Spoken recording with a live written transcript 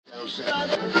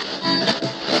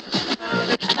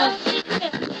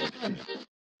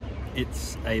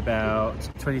It's about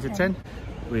 20 to 10.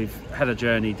 We've had a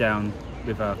journey down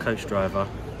with our coach driver,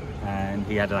 and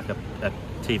he had like a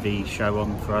TV show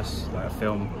on for us, like a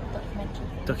film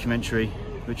documentary,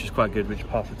 which is quite good, which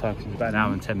passed the time because it's about an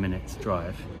hour and 10 minutes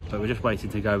drive. But we're just waiting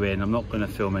to go in. I'm not going to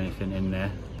film anything in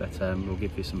there, but we'll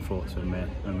give you some thoughts when we're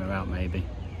out, maybe.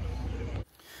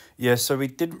 Yeah, so we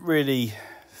didn't really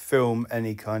film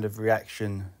any kind of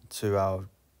reaction to our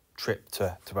trip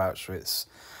to Auschwitz.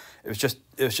 It was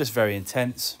just very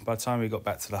intense. By the time we got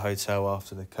back to the hotel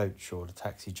after the coach or the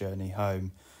taxi journey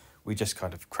home, we just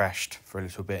kind of crashed for a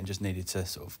little bit and just needed to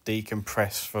sort of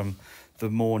decompress from the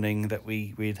morning that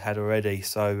we'd had already.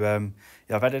 So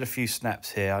yeah, I've added a few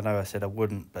snaps here. I know I said I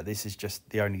wouldn't, but this is just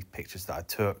the only pictures that I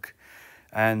took.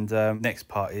 And next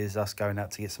part is us going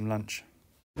out to get some lunch.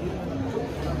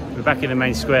 We're back in the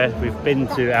main square. We've been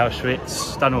to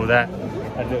Auschwitz, done all that,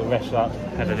 had a little rest up,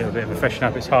 had a little bit of a freshen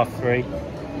up. It's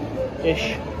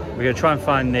 3:30-ish. We're going to try and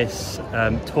find this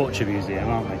torture museum,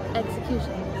 aren't we?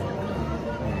 Executioner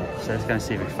Museum. So let's go and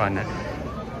see if we can find that.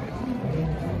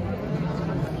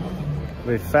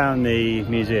 We've found the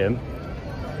museum,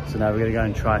 so now we're going to go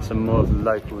and try some more of the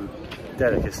local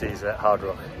delicacies at Hard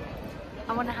Rock.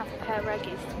 I want to have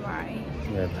pierogies tomorrow.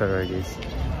 Yeah, pierogies.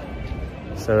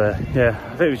 So yeah,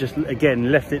 I think we just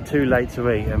again left it too late to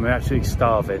eat, and we're absolutely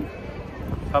starving.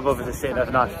 I'm bothered to sit in a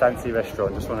nice fancy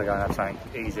restaurant. Just want to go and have something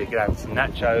easy, get out some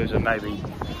nachos and maybe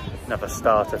another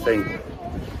starter thing. Yeah.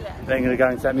 Then going to go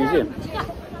into that museum. Yeah.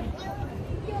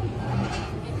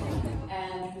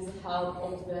 And with the help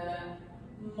of the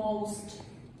most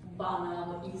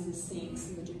banal, easy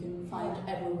things that you can find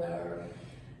everywhere.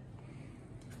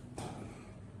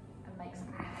 And make some.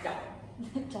 Yeah.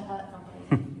 To hurt somebody.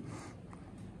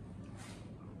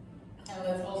 And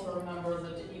let's also remember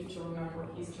that if to remember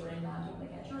history, not only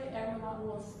actually everyone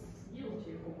was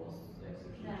guilty who was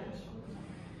executed.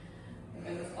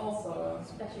 Because it's also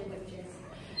Especially witches.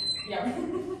 yeah.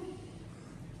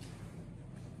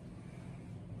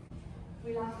 We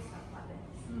like stuff like this.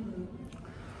 Mm-hmm.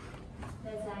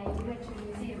 We went to a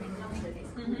museum in London,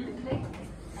 it's called The Click,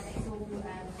 and it's all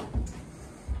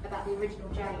about the original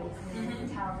jails in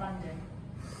the Tower of London.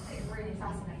 It's really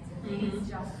fascinating. It's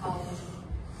just old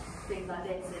things like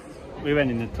this. We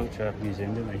went in the torture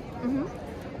museum, didn't we?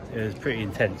 It was pretty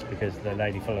intense because the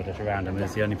lady followed us around and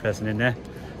was the only person in there.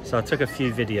 So I took a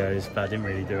few videos, but I didn't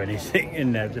really do anything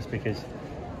in there just because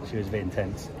she was a bit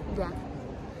intense. Yeah.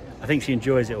 I think she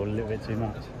enjoys it all a little bit too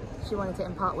much. She wanted to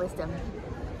impart wisdom.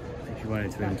 I think she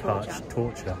wanted to impart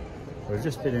torture. We've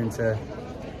just been into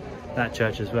that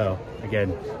church as well,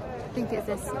 again. I think it's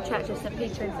this Church of St.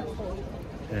 Peter in St. Paul.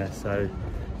 Yeah, so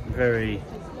very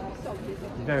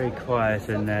quiet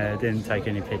in there, didn't take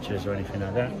any pictures or anything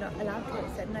like that. You're not allowed to,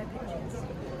 it said no pictures.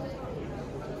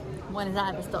 When has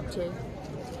that ever stopped you?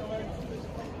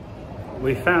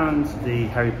 We found the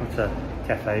Harry Potter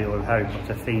cafe, or Harry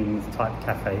Potter themed type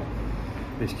cafe.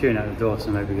 We're queuing out the door,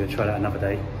 so maybe we're going to try that another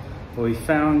day. But we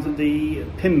found the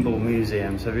pinball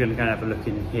museum, so we're going to go and have a look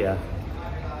in here.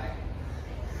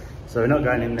 So we're not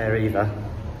going in there either.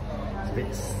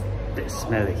 It's a bit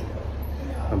smelly,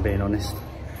 if I'm being honest. It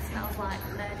smells like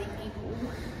nerdy people.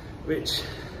 Which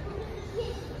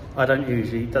doesn't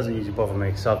usually bother me,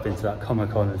 because I've been to like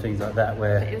Comic-Con and things like that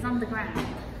where But it was underground,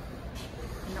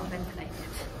 not ventilated.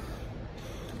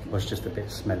 It was just a bit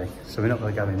smelly, so we're not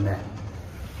going to go in there.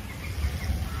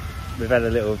 We've had a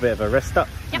little bit of a rest up,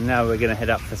 and now we're going to head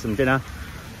up for some dinner.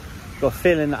 Got a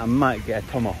feeling that I might get a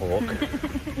Tomahawk.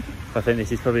 I think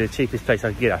this is probably the cheapest place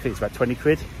I can get. I think it's about 20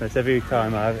 quid. That's every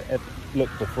time I've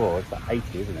looked before, it's about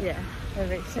 80, isn't it? Yeah,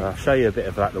 very cheap. So I'll show you a bit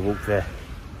of like the walk there.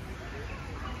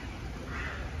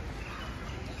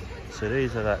 So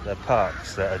these are like the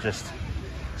parks that are just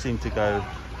seem to go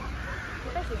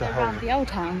They go around the old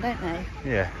town, don't they?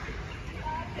 Yeah,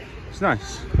 it's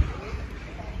nice.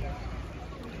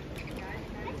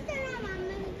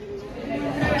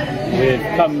 We've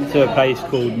come to a place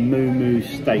called Moo Moo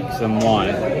Steaks and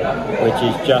Wine, which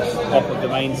is just off of the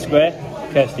main square.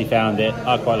 Kirsty found it.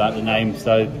 I quite like the name,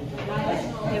 so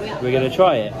we're going to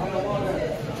try it.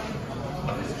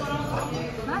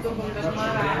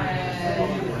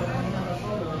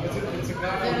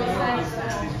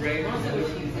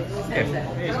 Yeah,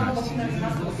 it is nice.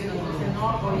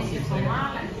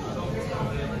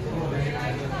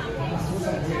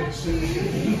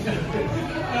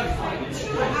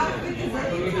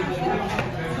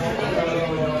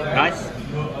 Nice.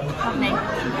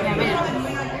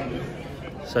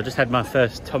 So I just had my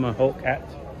first Tomahawk at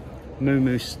Moo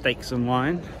Moo Steaks and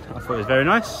Wine. I thought it was very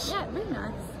nice. Yeah, really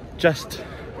nice. Just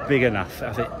big enough.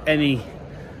 I think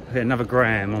another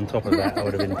gram on top of that, I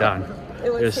would have been done.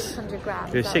 It was 600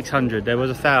 grams. It was 600. There was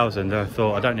 1,000. I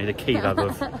thought, I don't need a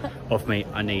kilo of meat.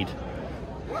 I need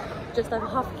just over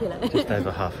half a kilo. just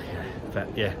over half a kilo.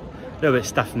 But yeah, a little bit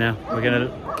stuffed now. We're going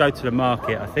to go to the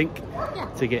market, I think,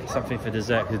 to get something for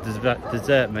dessert, because the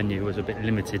dessert menu was a bit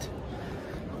limited.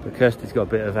 But Kirsty's got a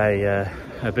bit of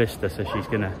a blister, so she's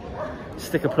going to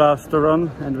stick a plaster on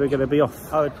and we're going to be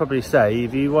off. I would probably say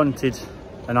if you wanted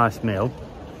a nice meal,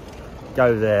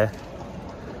 go there.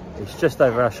 It's just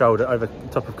over our shoulder, over the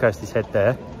top of Kirsty's head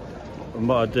there. And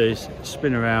what I'll do is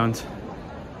spin around.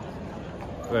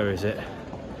 Where is it?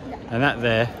 And that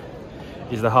there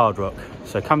is the Hard Rock.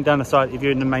 So come down the side, if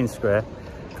you're in the main square,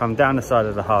 come down the side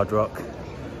of the Hard Rock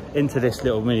into this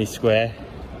little mini square.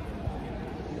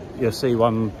 You'll see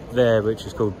one there which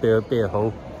is called Beer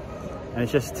Hall, and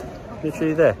it's just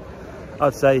literally there.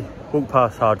 I'd say walk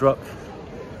past Hard Rock.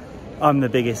 I'm the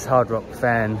biggest Hard Rock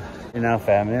fan in our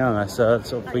family, aren't I? So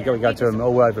sort of we go to them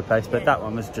all over the place, but that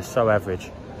one was just so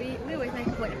average. We always make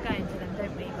a point of going to them,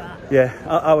 don't we? But yeah,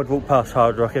 I would walk past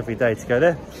Hard Rock every day to go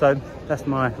there, so that's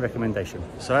my recommendation.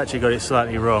 So I actually got it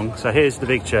slightly wrong. So here's the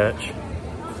big church.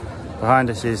 Behind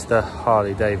us is the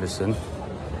Harley Davidson.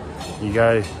 You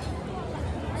go,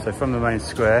 so from the main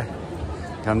square,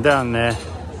 come down there,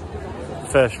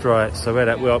 first right, so where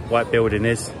that white building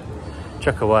is,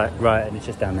 chuck a right, and it's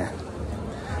just down there.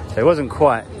 So it wasn't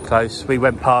quite close. We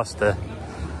went past the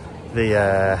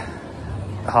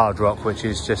Hard Rock, which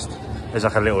is just, there's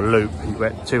like a little loop. You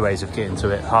went two ways of getting to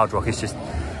it. Hard Rock is just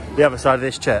the other side of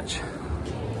this church.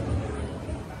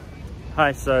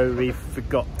 Hi, so we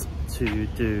forgot to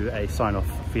do a sign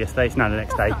off for yesterday. No, the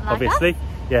next day, obviously.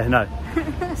 Yeah, no.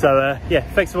 So yeah,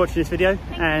 thanks for watching this video,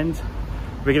 and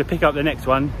we're going to pick up the next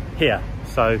one here.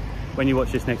 So when you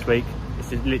watch this next week,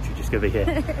 it's literally just going to be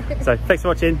here. So thanks for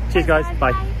watching. Cheers, guys.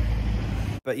 Bye.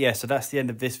 But yeah, so that's the end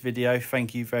of this video.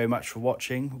 Thank you very much for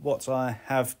watching. What I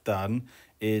have done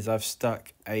is I've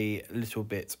stuck a little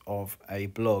bit of a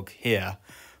blog here.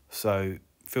 So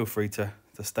feel free to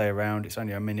stay around. It's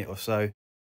only a minute or so.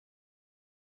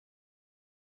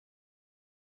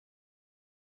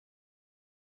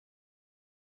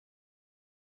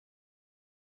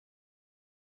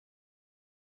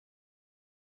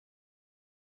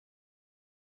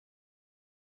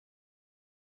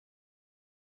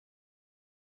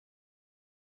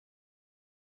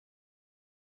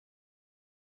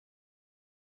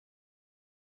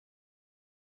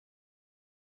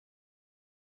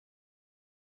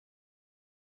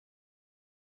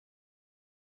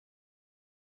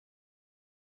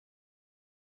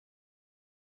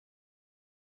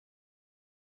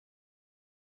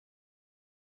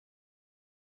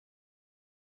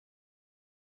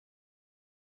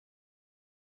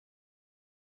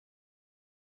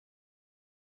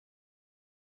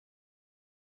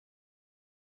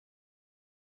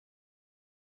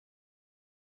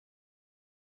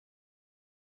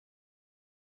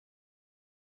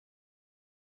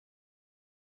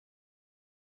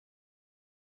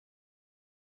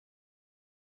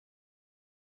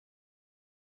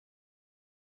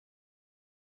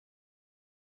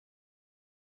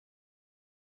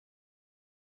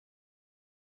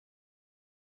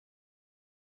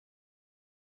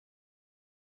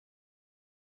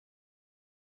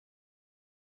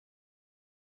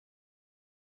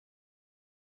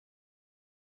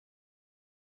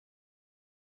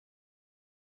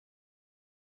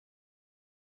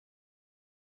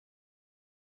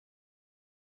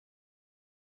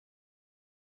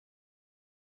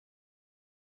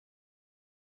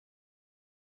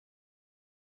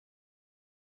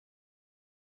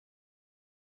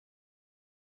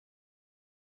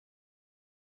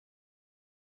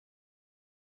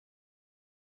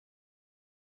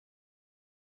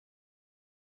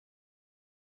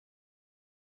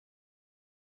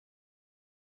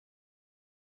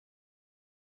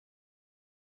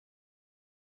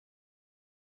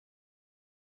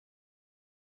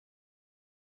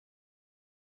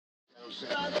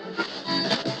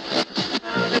 Stop.